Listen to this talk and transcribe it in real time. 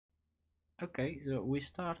Okay, so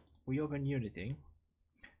we open Unity,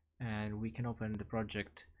 and we can open the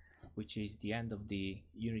project, which is the end of the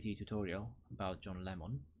Unity tutorial about John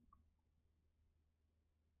Lemon.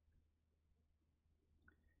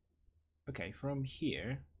 Okay, from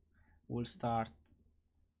here we'll start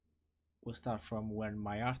from when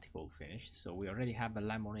my article finished. So we already have a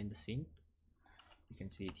lemon in the scene. You can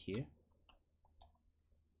see it here.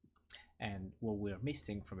 And what we're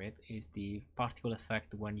missing from it is the particle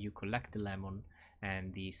effect when you collect the lemon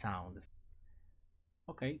and the sound.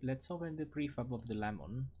 Okay, let's open the prefab of the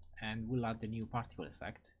lemon, and we'll add the new particle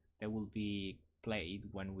effect that will be played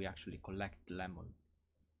when we actually collect the lemon.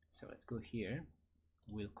 So let's go here.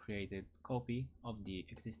 We'll create a copy of the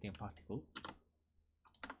existing particle,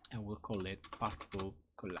 and we'll call it particle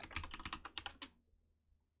collect.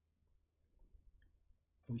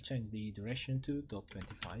 We'll change the duration to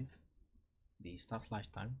 0.25, the start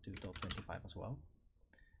lifetime to 0.25 as well,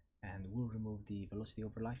 and we'll remove the velocity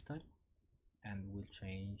over lifetime, and we'll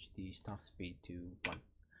change the start speed to 1.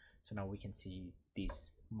 So now we can see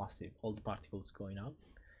these massive old particles going up.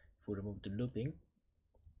 If we remove the looping,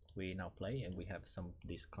 we now play and we have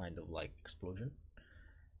this kind of like explosion.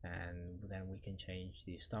 And then we can change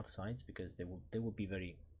the start size, because they will be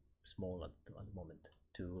very small at the moment,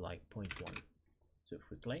 to like 0.1. So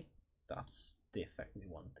if we play, that's the effect we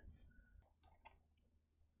want.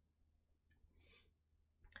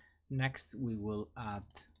 Next we will add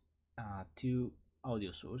two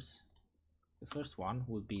audio sources. The first one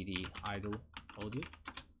will be the idle audio,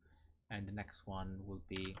 and the next one will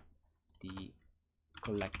be the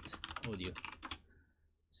collect audio.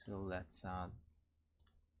 So let's add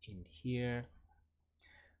in here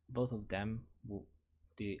both of them.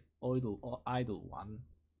 The idle one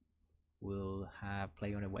will have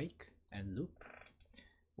play on awake and loop.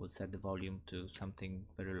 We'll set the volume to something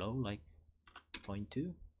very low, like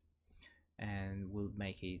 0.2, and we'll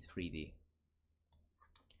make it 3D.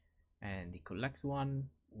 And the collect one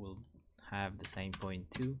will have the same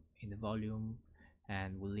 0.2 in the volume,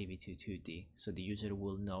 and we'll leave it to 2D, so the user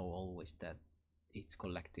will know always that it's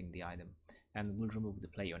collecting the item. And we'll remove the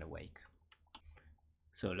play on awake.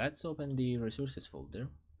 So let's open the resources folder.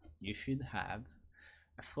 You should have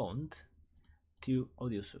a font, two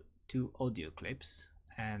audio clips,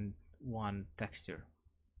 and one texture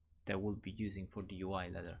that we'll be using for the UI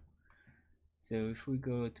later. So if we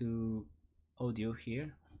go to audio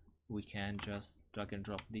here, we can just drag and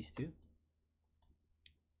drop these two,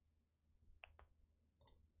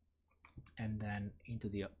 and then into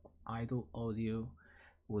the idle audio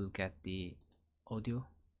we'll get the audio,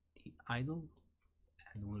 the idle,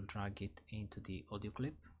 and we'll drag it into the audio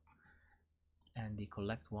clip, and the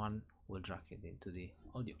collect one will drag it into the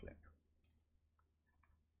audio clip.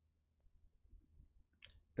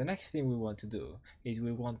 The next thing we want to do is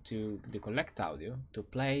we want the collect audio to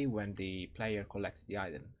play when the player collects the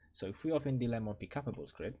item. So if we open the lemon pickupable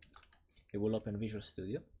script, it will open Visual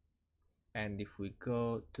Studio, and if we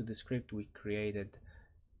go to the script we created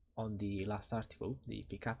on the last article, the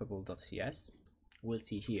pickupable.cs, we'll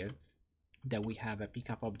see here that we have a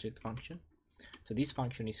pickup object function. So this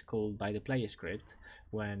function is called by the player script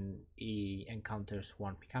when he encounters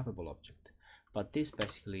one pickupable object, but this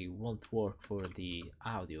basically won't work for the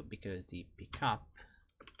audio, because the pickup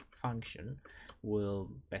function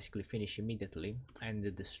will basically finish immediately, and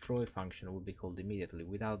the destroy function will be called immediately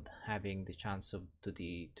without having the chance of to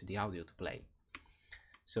the audio to play.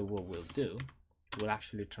 So what we'll do, we'll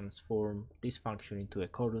actually transform this function into a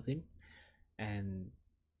coroutine, and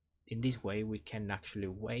in this way we can actually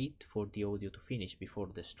wait for the audio to finish before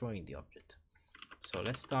destroying the object. So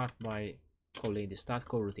let's start by calling the start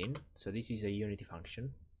coroutine. So this is a Unity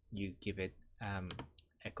function. You give it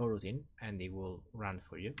a coroutine and it will run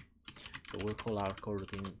for you. So we'll call our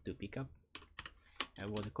coroutine to pickup, and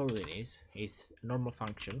what the coroutine is a normal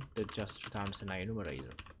function that just returns an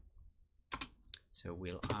enumerator. So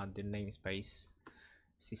we'll add the namespace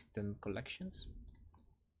system collections.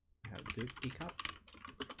 We have to pickup,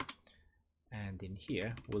 and in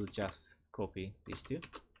here we'll just copy these two,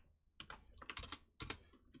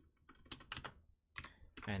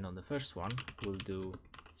 and on the first one we'll do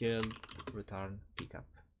yield return pickup,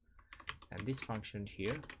 and this function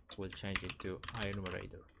here we'll change it to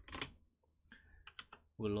enumerator.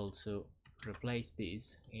 We'll also replace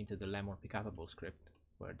this into the lemon pickupable script,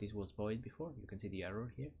 where this was void before. You can see the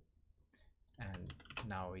error here, and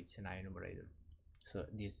now it's an enumerator, so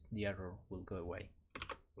the error will go away.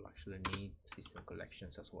 We'll actually need system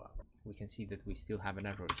collections as well. We can see that we still have an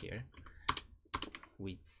error here.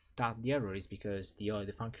 The error is because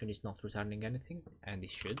the function is not returning anything, and it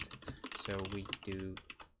should. So we do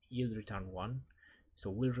yield return 1. So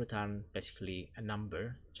we'll return basically a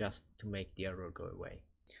number just to make the error go away.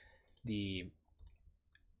 The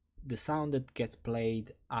sound that gets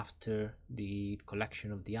played after the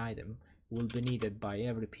collection of the item will be needed by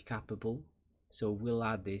every pickupable, so we'll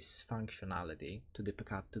add this functionality to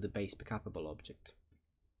the base pickupable object.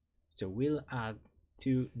 So we'll add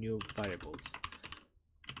two new variables.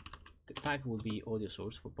 The type will be audio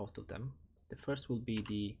source for both of them. The first will be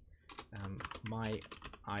the my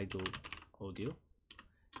idle audio,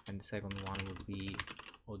 and the second one will be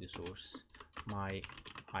audio source my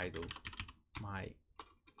idle my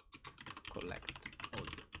collect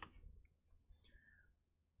audio.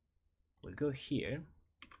 We'll go here.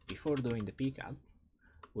 Before doing the pickup,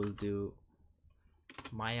 we'll do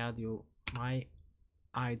my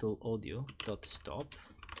idle audio dot stop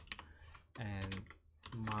and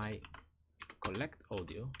my collect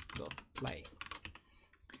audio dot play.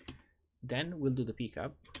 Then we'll do the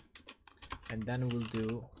pickup, and then we'll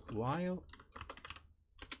do while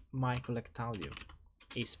my collect audio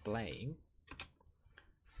is playing,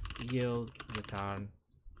 yield return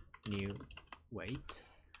new wait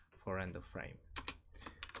for end of frame.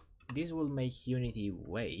 This will make Unity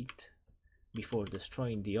wait before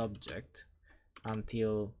destroying the object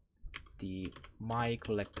until the my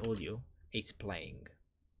collect audio is playing.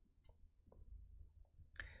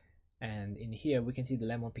 And in here we can see the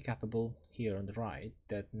lemon pickupable here on the right,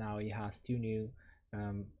 that now it has two new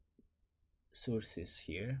sources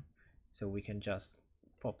here, so we can just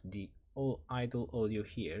pop the idle audio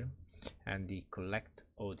here and the collect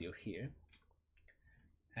audio here.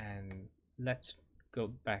 And let's go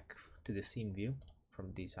back to the scene view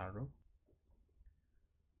from this arrow.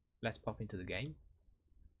 Let's pop into the game.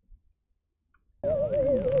 I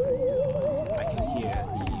can hear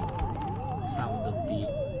the sound of the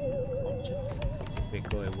object. If we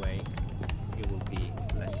go away, it will be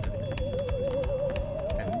less evident.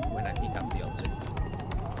 And when I pick up the object,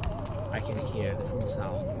 I can hear the full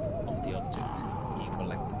sound of the object being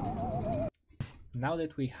collected. Now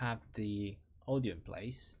that we have the audio in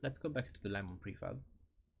place, let's go back to the lemon prefab.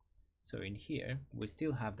 So in here we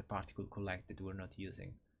still have the particle collect that we're not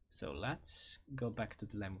using, so let's go back to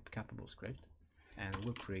the lemon pickupable script and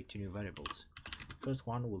we'll create two new variables. First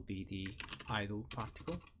one will be the idle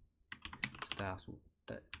particle, so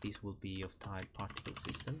this will be of type particle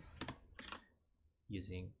system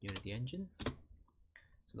using Unity engine.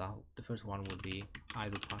 So that the first one will be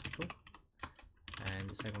idle particle, and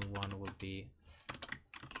the second one will be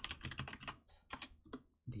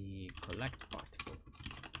the collect particle.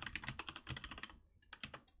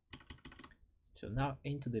 So now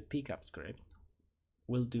into the pickup script,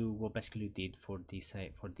 we'll do what basically we did for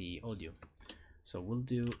the audio. So we'll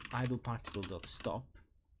do idle particle dot stop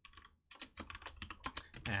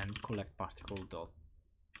and collect particle dot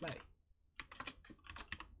play.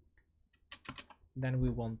 Then we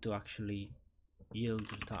want to actually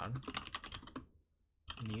yield return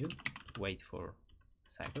new wait for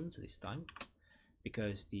seconds this time,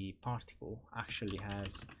 because the particle actually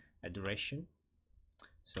has a duration.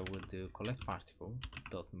 So we'll do collect particle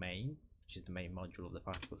dot main, which is the main module of the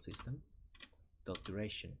particle system, dot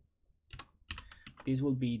duration. This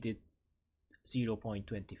will be the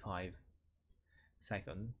 0.25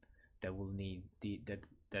 second that will need that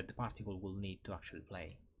the particle will need to actually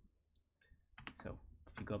play. So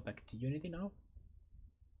if we go back to Unity now,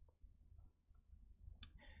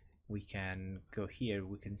 we can go here.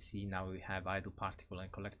 We can see now we have idle particle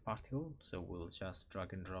and collect particle, so we'll just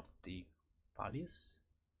drag and drop the values.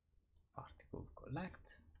 Particle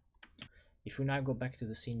collect. If we now go back to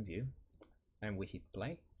the scene view and we hit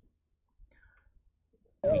play,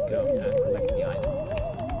 we go and collect the item,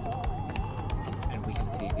 and we can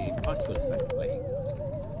see the particle effect playing.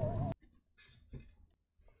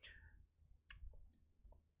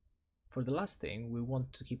 For the last thing, we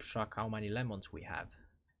want to keep track how many lemons we have.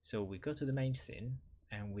 So we go to the main scene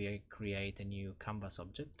and we create a new canvas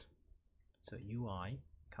object. So UI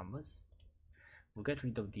canvas. We'll get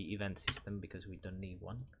rid of the event system because we don't need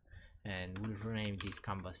one, and we'll rename this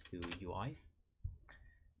canvas to UI.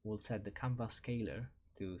 We'll set the canvas scaler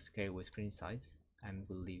to scale with screen size, and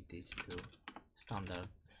we'll leave this to standard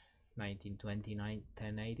 1920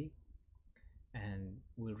 1080, and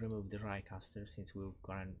we'll remove the Raycaster since we're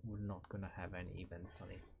not gonna have any events on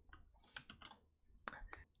it.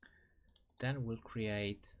 Then we'll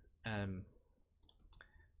create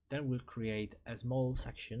a small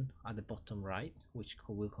section at the bottom right, which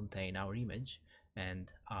will contain our image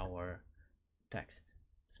and our text.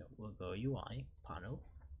 So we'll go UI panel,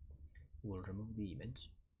 we'll remove the image,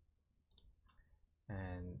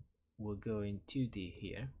 and we'll go in 2D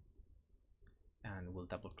here, and we'll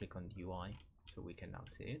double click on the UI so we can now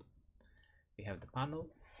see it. We have the panel.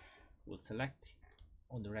 We'll select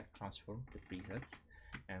on the rect transform the presets,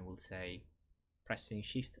 and we'll say pressing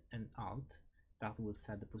Shift and Alt. That will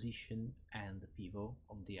set the position and the pivot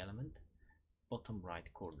of the element bottom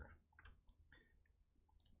right corner.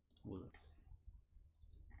 We'll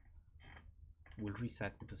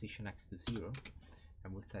reset the position X to 0,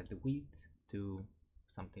 and we'll set the width to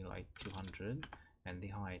something like 200 and the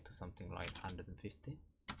height to something like 150.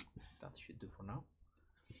 That should do for now.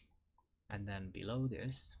 And then below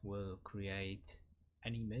this we'll create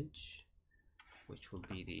an image, which will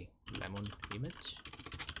be the lemon image,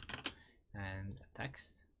 and a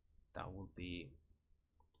text that will be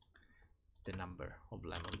the number of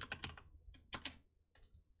lemon.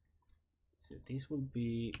 So this will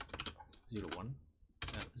be 01,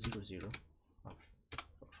 00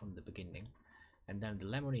 from the beginning, and then the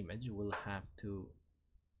lemon image will have to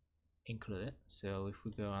include it. So if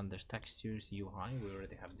we go under textures UI, we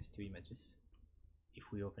already have these two images.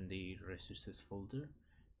 If we open the resources folder,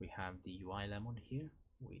 we have the UI lemon here.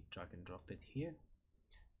 We drag and drop it here,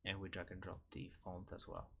 and we drag and drop the font as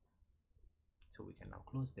well. So we can now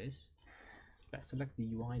close this. Let's select the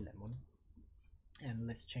UI lemon, and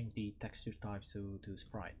let's change the texture type to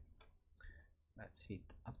sprite. Let's hit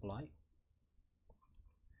apply,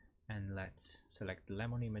 and let's select the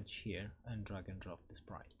lemon image here and drag and drop the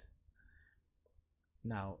sprite.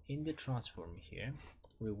 Now in the transform here,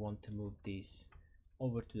 we want to move this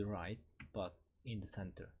over to the right, but in the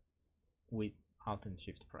center with Alt and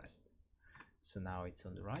Shift pressed. So now it's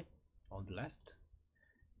on the right, on the left,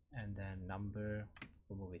 and then number,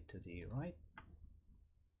 we'll move it to the right.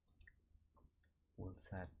 We'll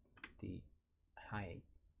set the height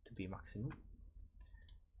to be maximum,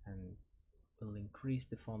 and we'll increase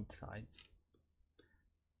the font size.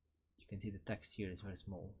 You can see the text here is very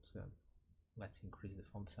small, so let's increase the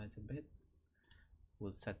font size a bit.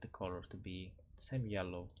 We'll set the color to be the same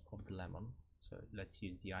yellow of the lemon, so let's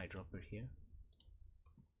use the eyedropper here,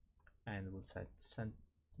 and we'll set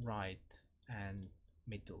right and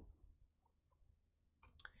middle.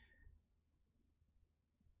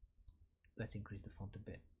 Let's increase the font a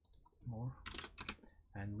bit more,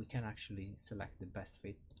 and we can actually select the best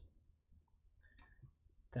fit.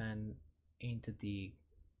 Then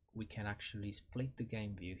we can actually split the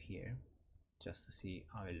game view here just to see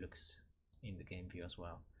how it looks in the game view as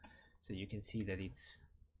well. So you can see that it's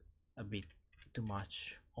a bit too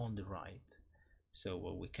much on the right. So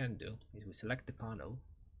what we can do is we select the panel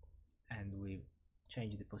and we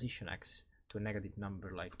change the position X to a negative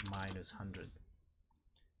number like -100,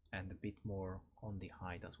 and a bit more on the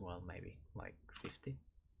height as well, maybe like 50.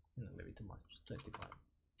 No, maybe too much, 25.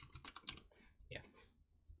 Yeah.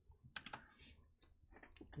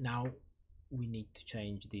 Now we need to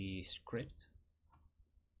change the script,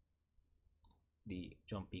 the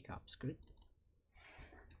jump pickup script.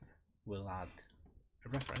 We'll add a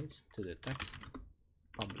reference to the text,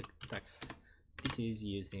 public text. This is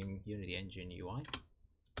using Unity Engine UI,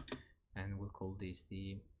 and we'll call this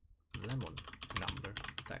the lemon number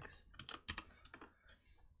text.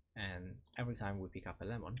 And every time we pick up a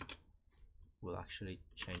lemon, we'll actually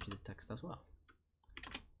change the text as well.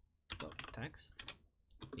 Dot text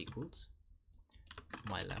equals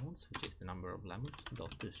my lemons, which is the number of lemons,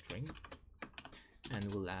 dot toString, and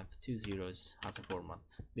we'll have 2 zeros as a format.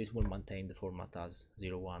 This will maintain the format as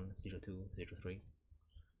 01, 02, 03.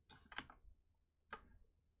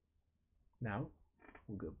 Now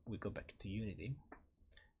we go back to Unity,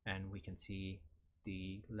 and we can see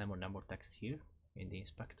the lemon number text here in the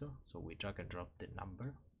inspector. So we drag and drop the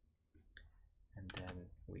number, and then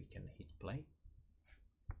we can hit play.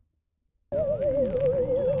 So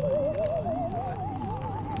let's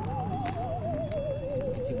see what this.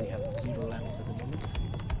 You can see we have 0 lemons at the moment.